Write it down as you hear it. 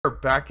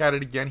back at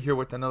it again here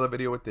with another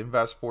video with the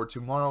Invest for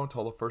Tomorrow. To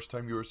all the first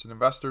time viewers and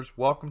investors,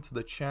 welcome to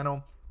the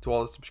channel. To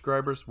all the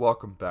subscribers,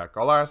 welcome back.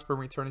 I'll ask for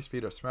return this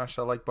video, smash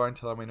that like button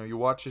to let me know you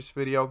watch this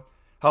video.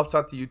 Helps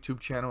out the YouTube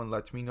channel and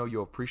lets me know you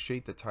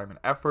appreciate the time and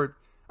effort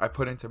I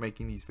put into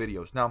making these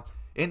videos. Now,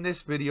 in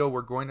this video,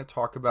 we're going to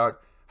talk about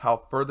how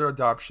further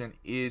adoption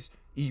is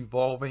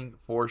evolving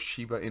for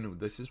Shiba Inu.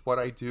 This is what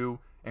I do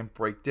and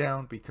break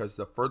down, because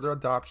the further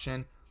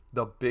adoption,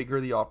 the bigger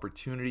the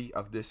opportunity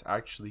of this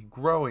actually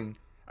growing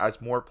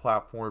as more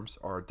platforms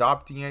are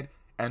adopting it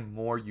and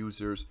more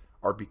users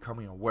are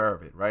becoming aware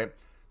of it, right?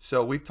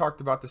 So we've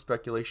talked about the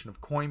speculation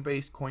of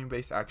Coinbase.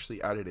 Coinbase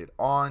actually added it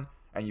on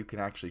and you can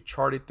actually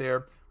chart it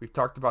there. We've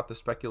talked about the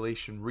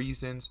speculation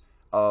reasons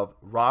of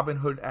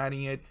Robinhood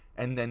adding it,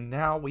 and then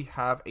now we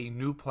have a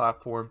new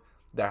platform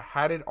that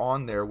had it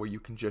on there where you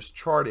can just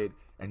chart it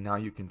and now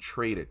you can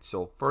trade it.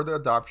 So further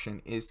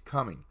adoption is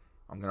coming.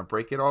 I'm going to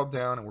break it all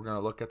down and we're going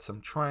to look at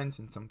some trends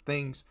and some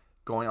things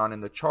going on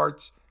in the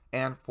charts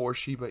and for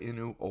Shiba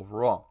Inu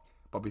overall.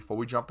 But before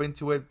we jump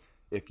into it,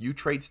 if you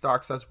trade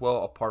stocks as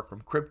well apart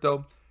from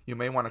crypto, you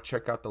may want to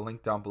check out the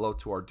link down below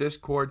to our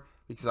Discord,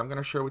 because I'm going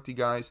to share with you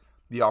guys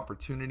the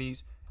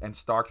opportunities and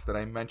stocks that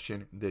I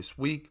mentioned this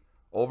week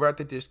over at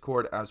the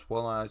Discord, as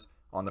well as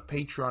on the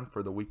Patreon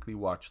for the weekly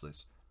watch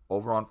list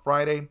over on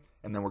Friday.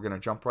 And then we're going to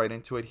jump right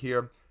into it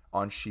here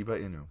on Shiba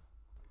Inu.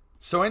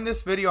 So in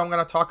this video, I'm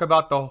going to talk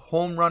about the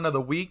home run of the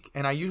week,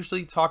 and I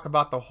usually talk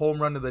about the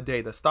home run of the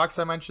day. The stocks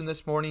I mentioned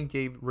this morning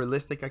gave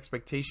realistic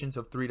expectations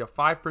of 3 to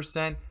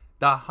 5%.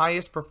 The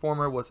highest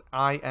performer was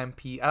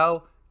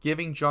IMPL,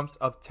 giving jumps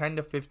of 10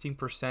 to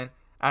 15%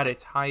 at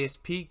its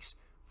highest peaks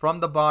from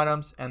the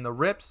bottoms and the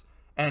rips.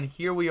 And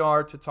here we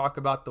are to talk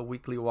about the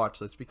weekly watch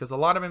list, because a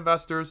lot of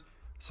investors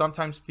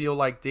sometimes feel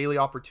like daily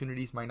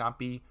opportunities might not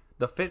be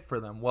the fit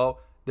for them. Well,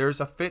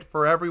 there's a fit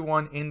for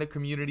everyone in the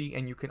community,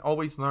 and you can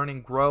always learn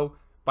and grow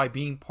by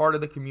being part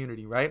of the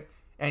community, right?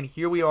 And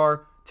here we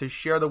are to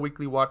share the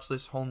weekly watch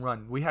list home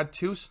run. We had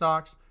two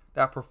stocks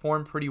that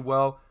performed pretty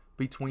well,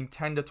 between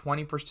 10 to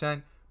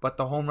 20%, but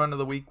the home run of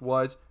the week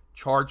was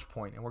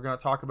ChargePoint. And we're going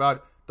to talk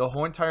about the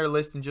whole entire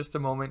list in just a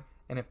moment.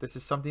 And if this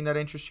is something that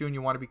interests you and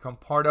you want to become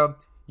part of,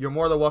 you're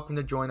more than welcome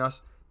to join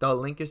us. The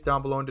link is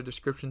down below in the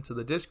description to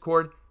the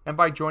Discord. And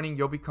by joining,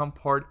 you'll become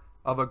part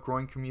of a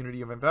growing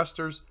community of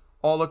investors,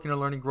 all looking to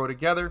learn and grow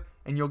together,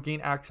 and you'll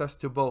gain access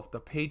to both the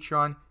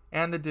Patreon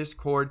and the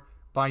Discord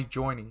by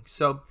joining.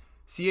 So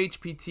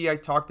CHPT, I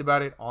talked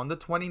about it on the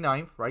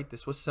 29th, right?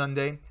 This was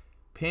Sunday.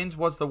 Pins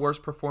was the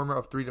worst performer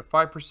of 3 to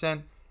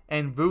 5%,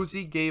 and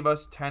Vuzi gave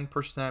us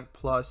 10%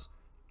 plus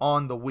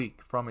on the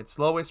week from its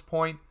lowest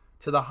point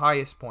to the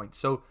highest point.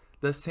 So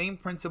the same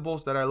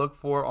principles that I look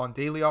for on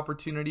daily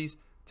opportunities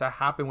to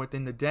happen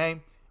within the day,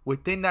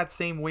 within that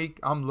same week,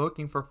 I'm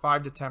looking for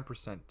 5 to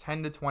 10%,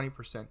 10 to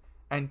 20%,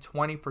 and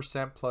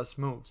 20% plus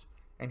moves.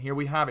 And here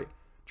we have it.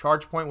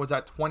 ChargePoint was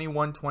at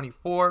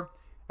 21.24,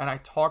 and I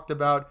talked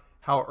about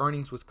how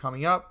earnings was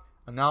coming up.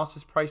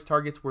 Analysis price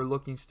targets were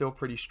looking still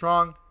pretty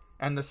strong,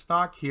 and the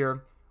stock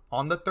here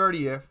on the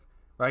 30th,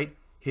 right,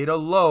 hit a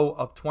low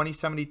of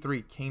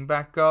 20.73, came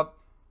back up,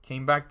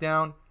 came back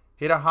down,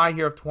 hit a high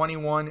here of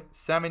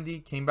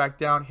 21.70, came back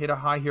down, hit a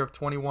high here of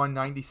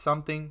 21.90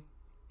 something,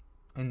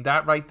 and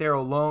that right there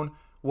alone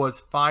was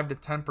 5 to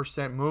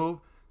 10% move.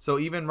 So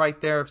even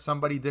right there, if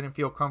somebody didn't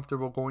feel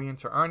comfortable going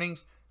into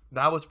earnings,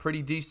 that was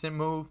pretty decent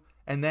move.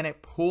 And then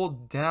it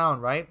pulled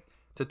down, right,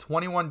 to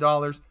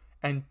 $21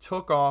 and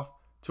took off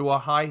to a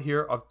high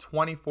here of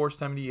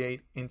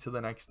 24.78 into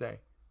the next day.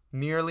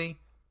 Nearly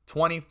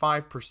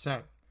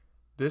 25%.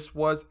 This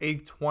was a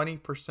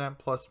 20%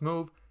 plus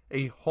move,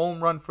 a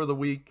home run for the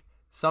week,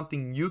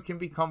 something you can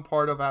become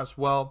part of as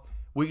well.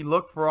 We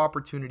look for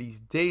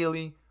opportunities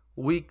daily,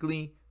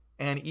 weekly,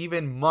 and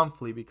even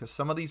monthly, because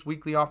some of these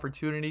weekly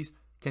opportunities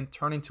can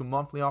turn into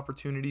monthly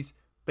opportunities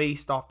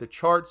based off the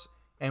charts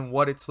and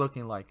what it's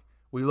looking like.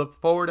 We look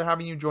forward to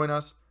having you join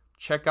us.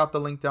 Check out the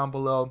link down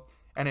below.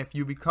 And if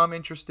you become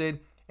interested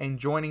in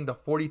joining the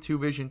 42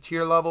 Vision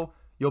tier level,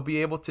 you'll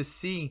be able to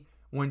see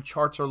when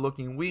charts are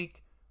looking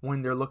weak,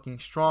 when they're looking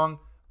strong,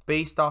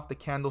 based off the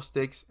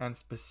candlesticks and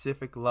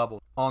specific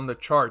levels on the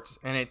charts.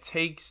 And it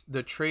takes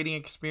the trading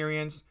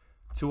experience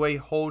to a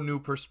whole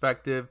new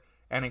perspective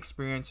and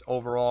experience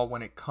overall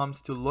when it comes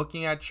to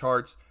looking at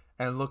charts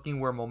and looking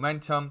where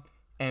momentum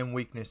and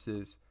weakness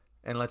is.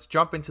 And let's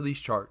jump into these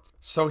charts.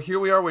 So here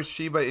we are with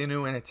Shiba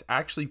Inu, and it's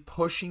actually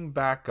pushing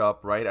back up,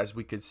 right, as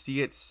we could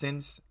see it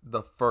since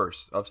the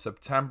 1st of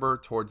September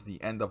towards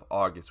the end of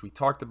August. We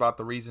talked about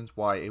the reasons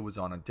why it was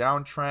on a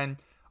downtrend,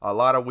 a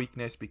lot of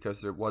weakness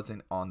because it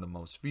wasn't on the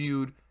most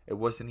viewed, it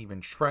wasn't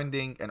even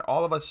trending, and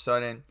all of a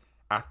sudden,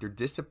 after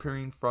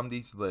disappearing from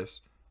these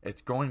lists,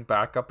 it's going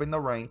back up in the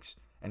ranks,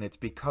 and it's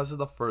because of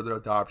the further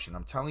adoption.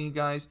 I'm telling you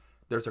guys,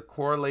 there's a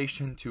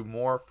correlation to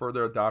more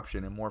further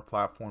adoption and more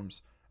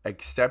platforms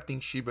accepting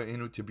Shiba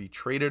Inu to be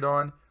traded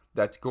on.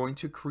 That's going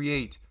to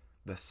create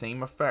the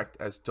same effect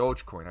as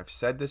Dogecoin. I've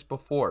said this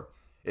before.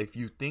 If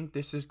you think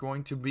this is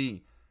going to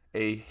be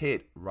a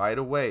hit right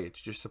away, it's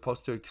just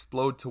supposed to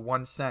explode to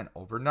 1 cent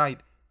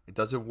overnight, It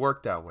doesn't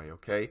work that way,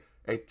 okay?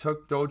 It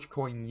took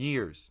Dogecoin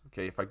years,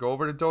 okay? If I go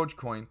over to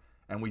Dogecoin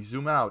and we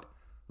zoom out,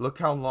 look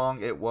how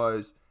long it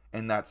was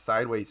in that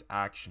sideways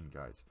action,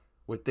 guys.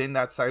 Within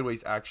that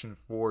sideways action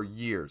for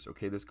years,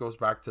 okay? This goes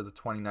back to the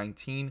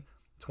 2019,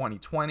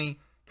 2020,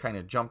 kind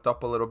of jumped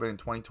up a little bit in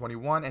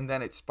 2021, and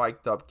then it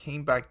spiked up,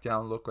 came back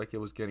down, looked like it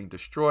was getting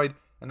destroyed,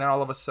 and then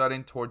all of a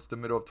sudden, towards the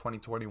middle of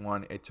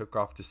 2021, it took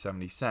off to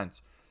 70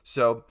 cents.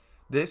 So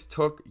this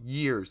took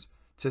years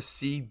to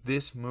see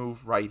this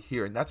move right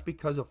here, and that's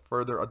because of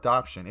further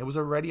adoption. It was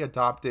already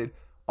adopted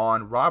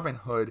on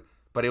Robinhood,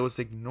 but it was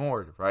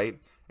ignored, right?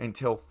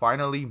 Until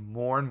finally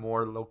more and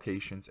more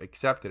locations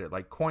accepted it,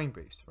 like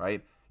Coinbase,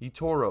 right?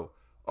 eToro,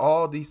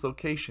 all these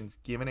locations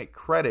giving it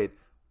credit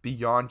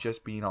beyond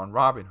just being on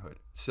Robinhood.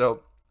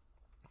 So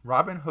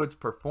Robinhood's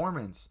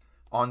performance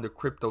on the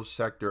crypto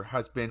sector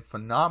has been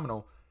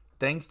phenomenal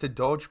thanks to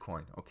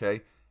Dogecoin,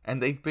 okay? And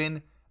they've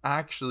been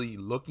actually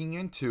looking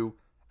into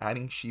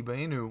adding Shiba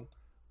Inu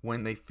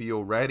when they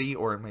feel ready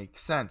or it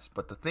makes sense.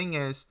 But the thing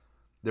is,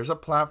 there's a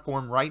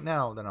platform right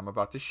now that I'm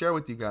about to share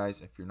with you guys,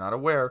 if you're not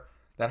aware,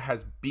 that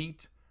has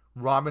beat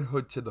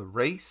Robinhood to the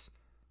race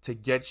to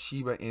get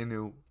Shiba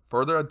Inu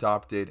further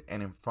adopted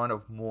and in front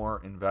of more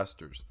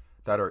investors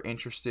that are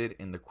interested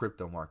in the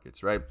crypto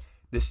markets, right?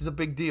 This is a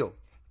big deal.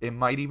 It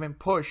might even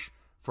push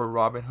for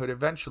Robinhood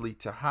eventually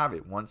to have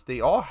it. Once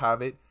they all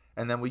have it,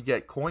 and then we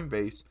get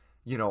Coinbase,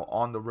 you know,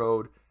 on the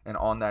road and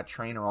on that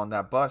train or on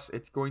that bus,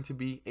 it's going to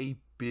be a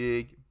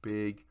big,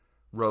 big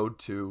road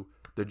to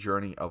the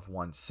journey of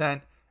 1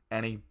 cent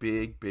and a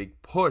big,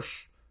 big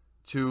push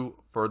to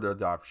further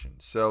adoption.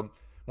 So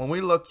when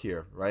we look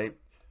here, right,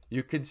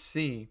 you could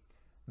see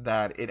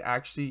that it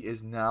actually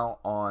is now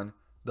on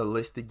the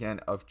list again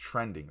of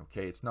trending.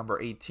 Okay, it's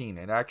number 18.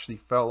 It actually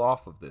fell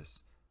off of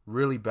this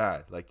really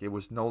bad. Like, it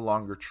was no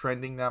longer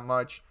trending that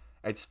much.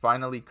 It's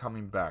finally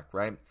coming back,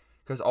 right?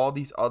 Because all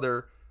these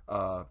other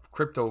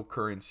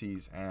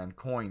cryptocurrencies and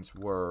coins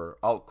were,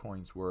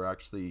 altcoins were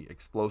actually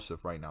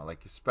explosive right now,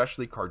 like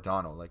especially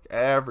Cardano. Like,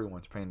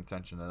 everyone's paying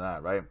attention to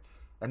that, right?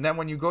 And then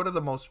when you go to the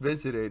most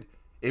visited,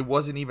 it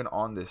wasn't even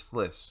on this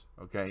list.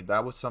 Okay,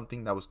 that was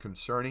something that was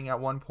concerning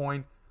at one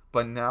point,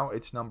 but now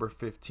it's number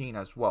 15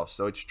 as well.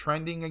 So it's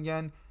trending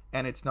again,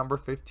 and it's number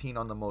 15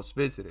 on the most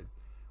visited.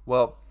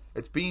 Well,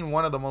 it's being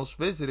one of the most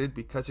visited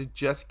because it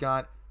just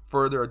got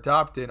further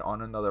adopted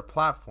on another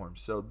platform.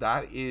 So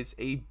that is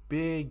a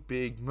big,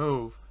 big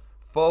move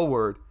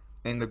forward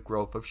in the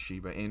growth of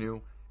Shiba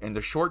Inu in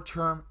the short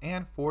term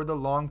and for the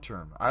long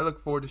term. I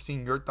look forward to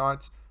seeing your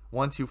thoughts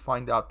once you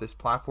find out this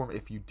platform.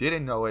 If you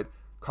didn't know it,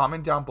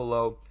 comment down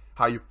below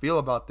how you feel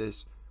about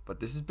this. But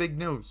this is big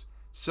news.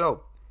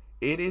 So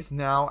it is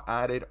now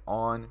added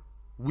on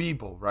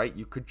WEBULL, right?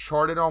 You could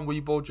chart it on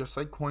WEBULL just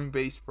like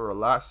Coinbase for the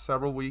last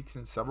several weeks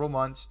and several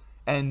months.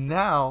 And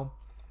now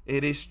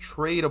it is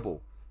tradable.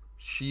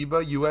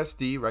 Shiba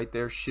USD, right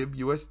there, Shib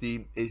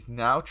USD, is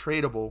now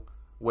tradable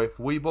with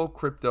WEBULL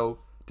Crypto.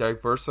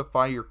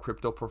 Diversify your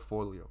crypto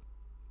portfolio.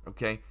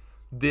 Okay?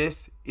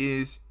 This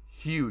is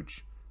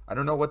huge. I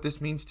don't know what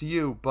this means to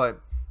you,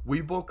 but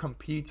WEBULL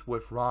competes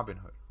with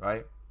Robinhood,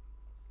 right?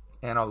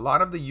 And a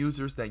lot of the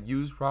users that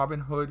use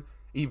Robinhood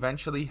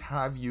eventually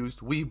have used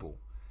WEBULL.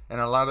 And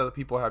a lot of the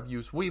people have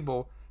used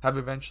WEBULL have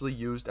eventually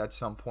used at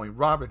some point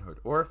Robinhood.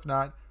 Or if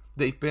not,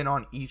 they've been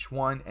on each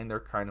one and they're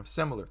kind of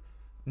similar.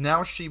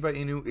 Now Shiba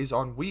Inu is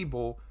on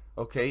WEBULL,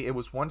 okay? It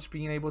was once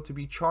being able to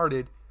be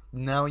charted.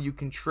 Now you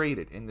can trade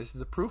it. And this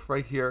is a proof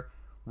right here,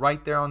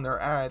 right there on their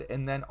ad.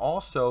 And then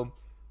also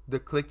the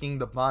clicking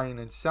the buying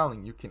and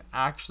selling. You can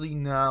actually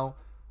now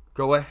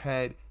go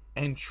ahead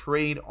and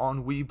trade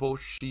on WEBULL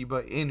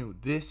Shiba Inu.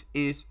 This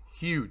is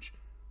huge.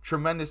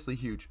 Tremendously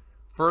huge.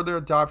 Further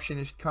adoption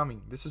is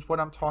coming. This is what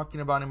I'm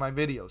talking about in my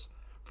videos.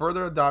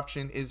 Further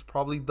adoption is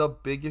probably the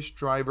biggest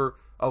driver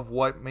of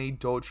what made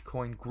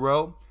Dogecoin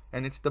grow,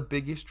 and it's the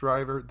biggest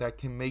driver that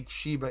can make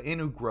Shiba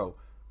Inu grow.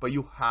 But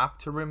you have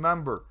to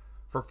remember,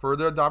 for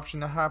further adoption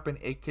to happen,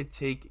 it could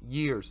take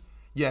years.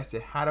 Yes,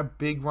 it had a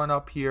big run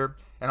up here,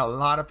 and a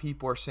lot of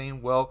people are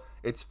saying, well,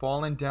 it's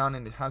fallen down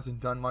and it hasn't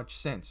done much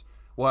since.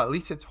 Well, at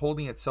least it's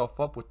holding itself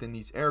up within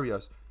these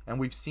areas, and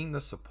we've seen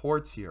the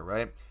supports here,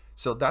 right?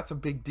 So that's a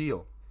big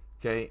deal,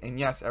 okay? And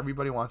yes,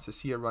 everybody wants to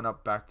see it run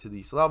up back to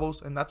these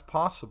levels, and that's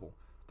possible.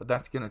 But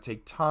that's going to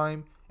take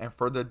time and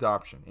further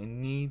adoption. It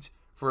needs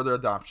further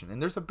adoption.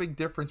 And there's a big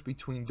difference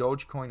between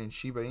Dogecoin and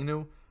Shiba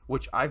Inu,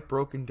 which I've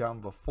broken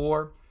down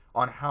before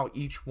on how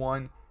each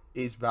one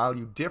is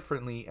valued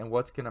differently and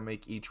what's going to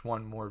make each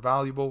one more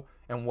valuable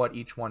and what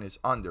each one is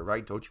under,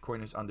 right?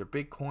 Dogecoin is under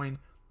Bitcoin,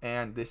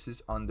 and this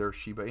is under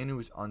Shiba Inu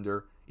is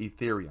under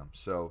Ethereum.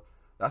 So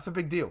that's a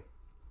big deal.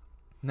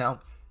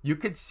 Now, you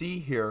could see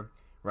here,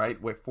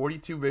 right, with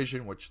 42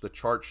 vision, which the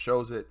chart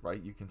shows it, right?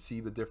 You can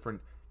see the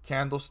different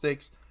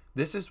candlesticks.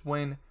 This is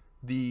when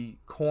the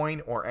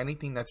coin or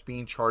anything that's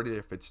being charted,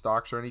 if it's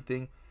stocks or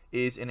anything,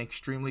 is in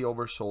extremely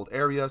oversold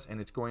areas and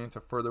it's going into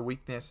further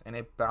weakness, and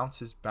it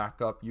bounces back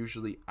up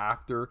usually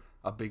after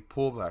a big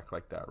pullback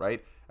like that,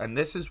 right? And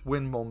this is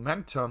when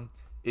momentum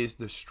is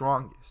the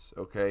strongest,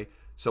 okay?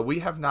 So we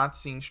have not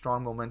seen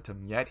strong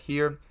momentum yet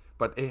here,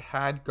 but it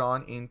had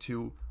gone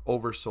into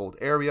oversold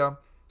area,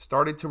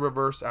 started to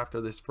reverse after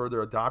this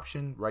further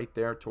adoption right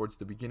there towards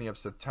the beginning of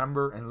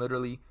September, and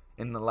literally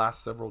in the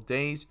last several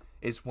days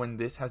is when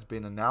this has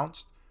been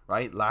announced,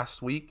 right?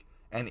 Last week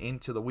and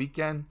into the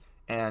weekend.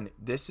 And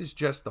this is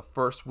just the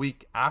first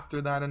week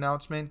after that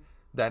announcement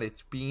that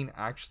it's being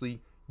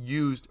actually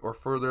used or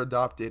further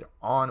adopted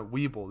on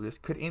WEBULL. This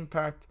could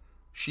impact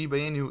Shiba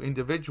Inu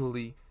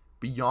individually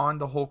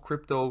beyond the whole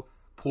crypto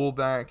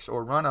pullbacks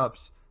or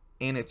run-ups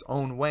in its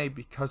own way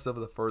because of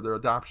the further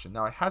adoption.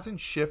 Now, it hasn't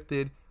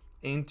shifted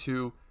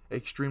into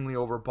extremely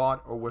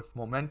overbought or with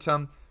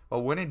momentum, but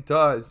when it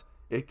does,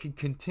 it could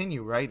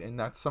continue, right? And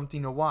that's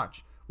something to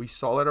watch. We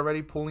saw it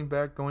already pulling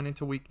back, going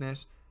into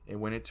weakness. It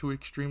went into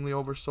extremely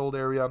oversold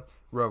area,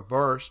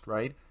 reversed,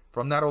 right,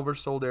 from that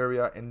oversold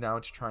area, and now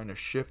it's trying to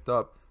shift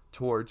up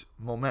towards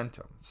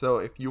momentum. So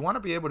if you want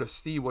to be able to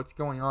see what's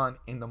going on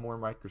in the more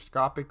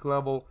microscopic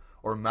level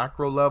or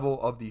macro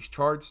level of these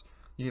charts,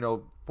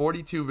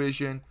 42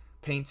 Vision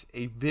paints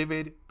a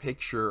vivid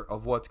picture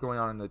of what's going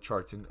on in the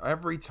charts. And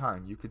every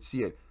time you could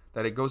see it,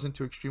 that it goes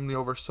into extremely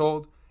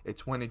oversold,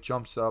 it's when it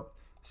jumps up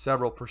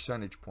several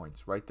percentage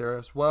points. Right there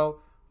as well,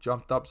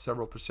 jumped up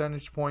several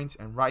percentage points,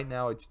 and right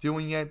now it's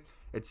doing it.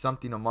 It's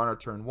something to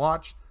monitor and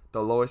watch.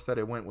 The lowest that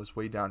it went was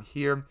way down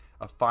here,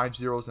 a 5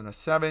 zeros and a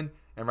 7,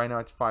 and right now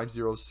it's 5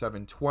 zeros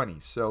 720.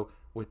 So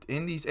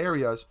within these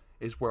areas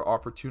is where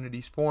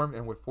opportunities form,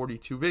 and with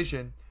 42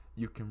 Vision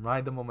you can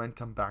ride the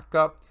momentum back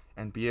up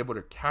and be able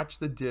to catch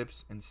the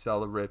dips and sell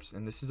the rips.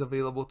 And this is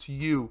available to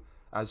you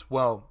as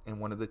well in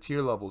one of the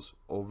tier levels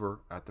over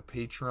at the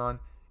Patreon.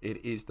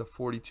 It is the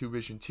 42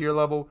 Vision tier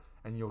level,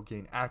 and you'll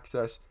gain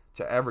access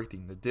to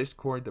everything, the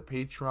Discord, the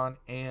Patreon,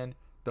 and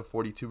the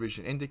 42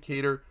 Vision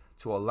indicator,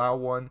 to allow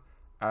one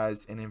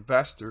as an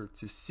investor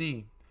to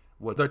see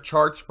what the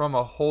charts from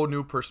a whole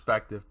new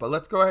perspective. But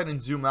let's go ahead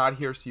and zoom out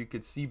here so you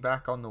could see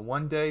back on the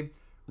 1 day.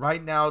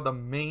 Right now, the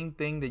main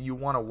thing that you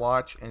want to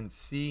watch and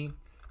see,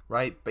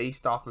 right,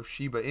 based off of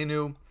Shiba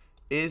Inu,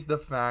 is the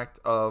fact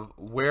of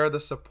where the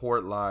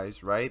support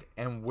lies, right,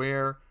 and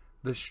where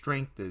the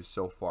strength is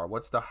so far.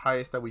 What's the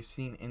highest that we've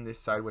seen in this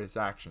sideways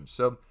action?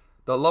 So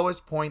the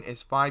lowest point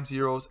is 5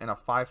 zeros and a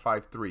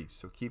 553.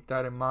 So keep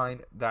that in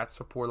mind. That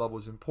support level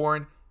is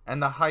important.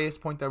 And the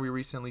highest point that we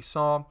recently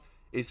saw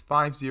is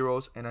 5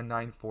 zeros and a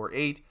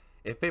 948.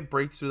 If it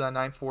breaks through that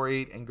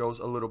 948 and goes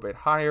a little bit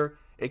higher,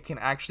 it can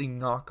actually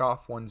knock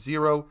off 1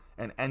 zero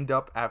and end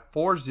up at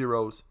 4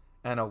 zeros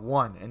and a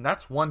 1. And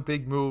that's one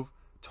big move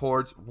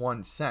towards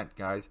 1 cent,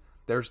 guys.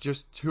 There's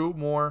just 2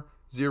 more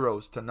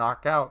zeros to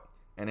knock out,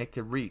 and it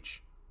could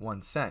reach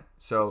 1 cent.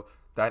 So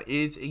that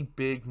is a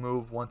big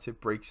move once it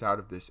breaks out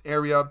of this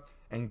area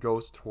and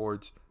goes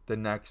towards the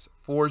next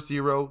 4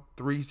 0,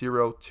 3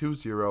 0, 2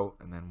 0,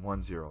 and then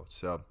 1 0.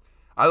 So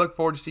I look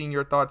forward to seeing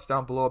your thoughts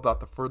down below about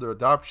the further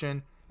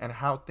adoption and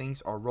how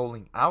things are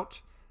rolling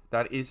out.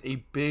 That is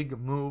a big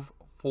move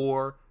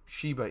for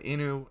Shiba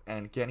Inu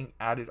and getting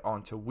added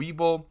onto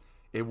WEBULL.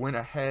 It went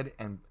ahead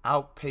and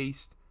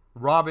outpaced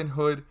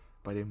Robinhood,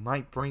 but it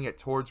might bring it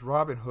towards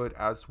Robinhood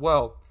as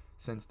well,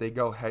 since they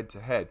go head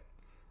to head.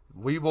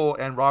 WEBULL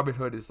and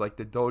Robinhood is like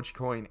the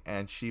Dogecoin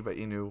and Shiba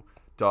Inu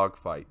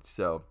dogfight.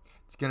 So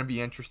it's going to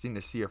be interesting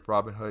to see if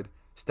Robinhood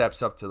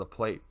steps up to the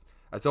plate.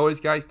 As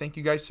always, guys, thank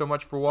you guys so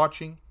much for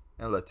watching,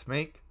 and let's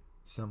make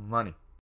some money.